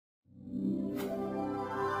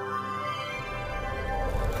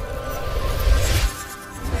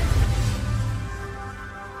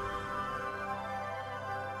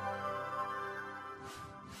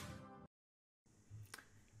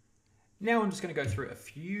Now I'm just going to go through a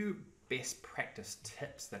few best practice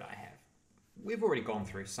tips that I have. We've already gone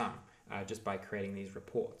through some just by creating these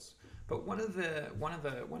reports. But one of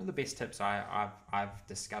the best tips I've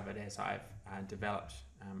discovered as I've developed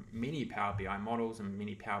many Power BI models and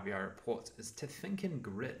many Power BI reports is to think in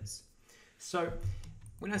grids. So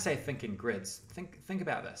when I say think in grids, think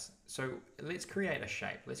about this. So let's create a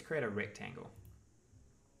shape. Let's create a rectangle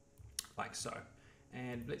like so.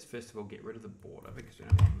 And let's first of all get rid of the border because we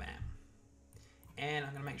don't want that. And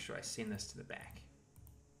I'm going to make sure I send this to the back.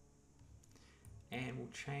 And we'll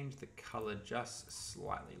change the color just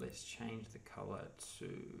slightly. Let's change the color to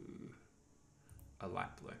a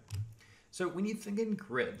light blue. So when you think in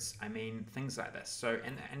grids, I mean things like this. So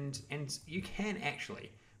and you can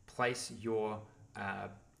actually place your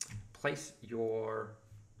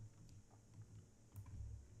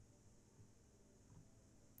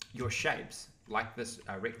shapes like this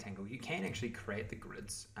rectangle. You can actually create the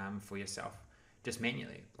grids for yourself just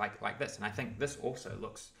manually, like this. And I think this also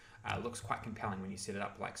looks quite compelling when you set it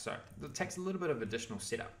up like so. It takes a little bit of additional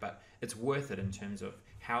setup, but it's worth it in terms of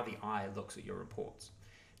how the eye looks at your reports.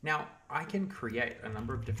 Now, I can create a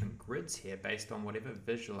number of different grids here based on whatever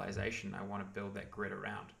visualization I want to build that grid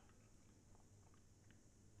around.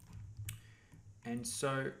 And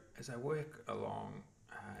so as I work along,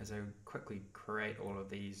 as I quickly create all of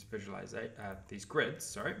these these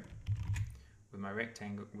grids, with my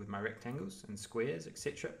rectangles and squares,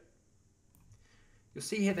 etc. You'll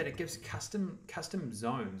see here that it gives custom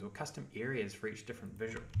zones or custom areas for each different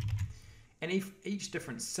visual. And each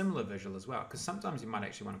different similar visual as well, because sometimes you might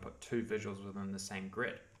actually want to put two visuals within the same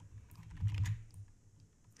grid.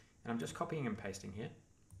 And I'm just copying and pasting here.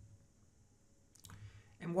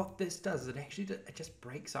 And what this does is it just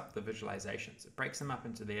breaks up the visualizations. It breaks them up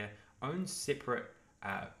into their own separate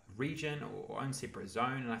region or own separate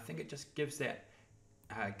zone, and I think it just gives that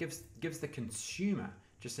gives the consumer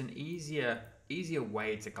just an easier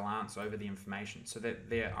way to glance over the information, so that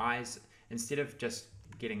their eyes, instead of just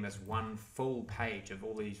getting this one full page of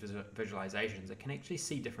all these visualizations, it can actually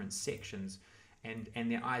see different sections,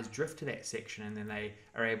 and their eyes drift to that section, and then they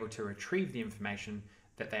are able to retrieve the information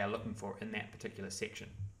that they are looking for in that particular section.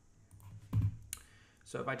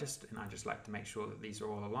 So I just like to make sure that these are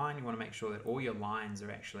all aligned. You want to make sure that all your lines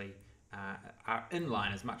are actually are in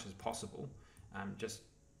line as much as possible. Just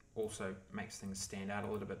also makes things stand out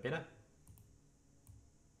a little bit better.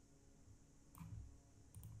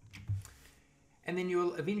 And then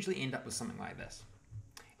you'll eventually end up with something like this.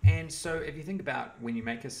 And so if you think about when you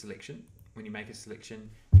make a selection,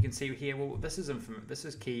 you can see here, well, this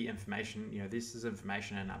is key information. You know, this is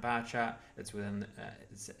information in our bar chart. It's within,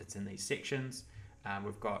 it's in these sections.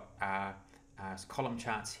 We've got our column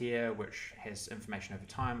charts here, which has information over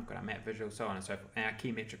time. We've got our map visual, so on and so forth. And our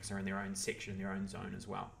key metrics are in their own section, their own zone as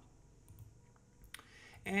well.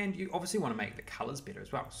 And you obviously want to make the colors better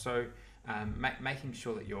as well. So making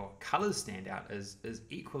sure that your colors stand out is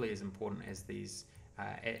equally as important as these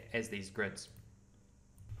grids.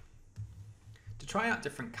 To try out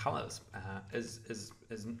different colors is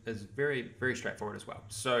very straightforward as well.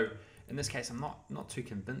 So in this case, I'm not too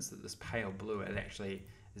convinced that this pale blue is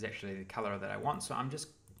actually the color that I want. So I'm just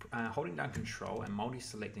holding down Control and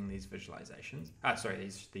multi-selecting these visualizations.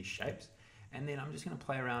 These shapes, and then I'm just going to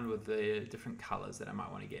play around with the different colors that I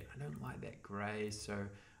might want to get. I don't like that gray, so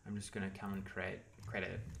I'm just going to come and create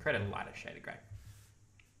a lighter shade of gray.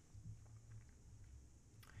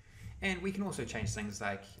 And we can also change things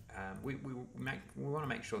like we want to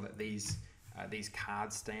make sure that these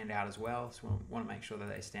cards stand out as well. So we want to make sure that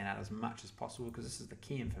they stand out as much as possible, because this is the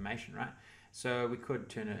key information, right? So we could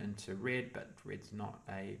turn it into red, but red's not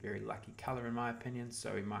a very lucky color in my opinion.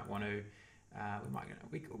 So we might want to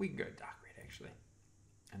we can go dark red actually,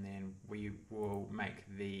 and then we will make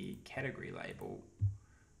the category label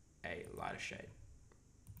a lighter shade,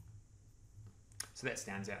 so that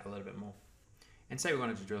stands out a little bit more. And say we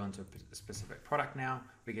wanted to drill into a specific product now,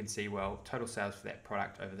 we can see, well, total sales for that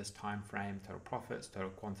product over this time frame, total profits, total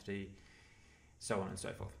quantity, so on and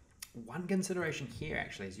so forth. One consideration here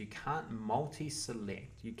actually is you can't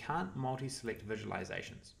multi-select. You can't multi-select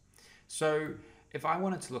visualizations. So if I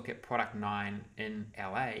wanted to look at product 9 in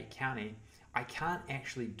LA County, I can't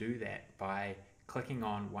actually do that by clicking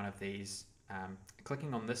on one of these,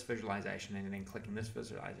 clicking on this visualization and then clicking this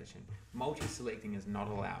visualization. Multi-selecting is not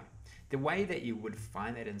allowed. The way that you would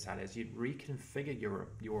find that inside is you'd reconfigure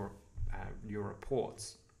your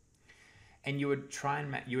reports, and you would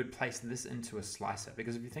you would place this into a slicer,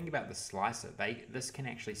 because if you think about the slicer, this can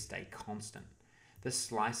actually stay constant. This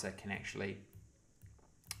slicer can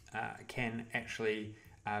actually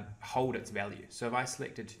hold its value. So if I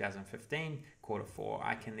selected 2015 Q4,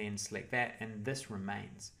 I can then select that and this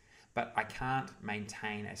remains. But I can't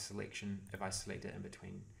maintain a selection if I select it in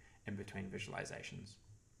between visualizations.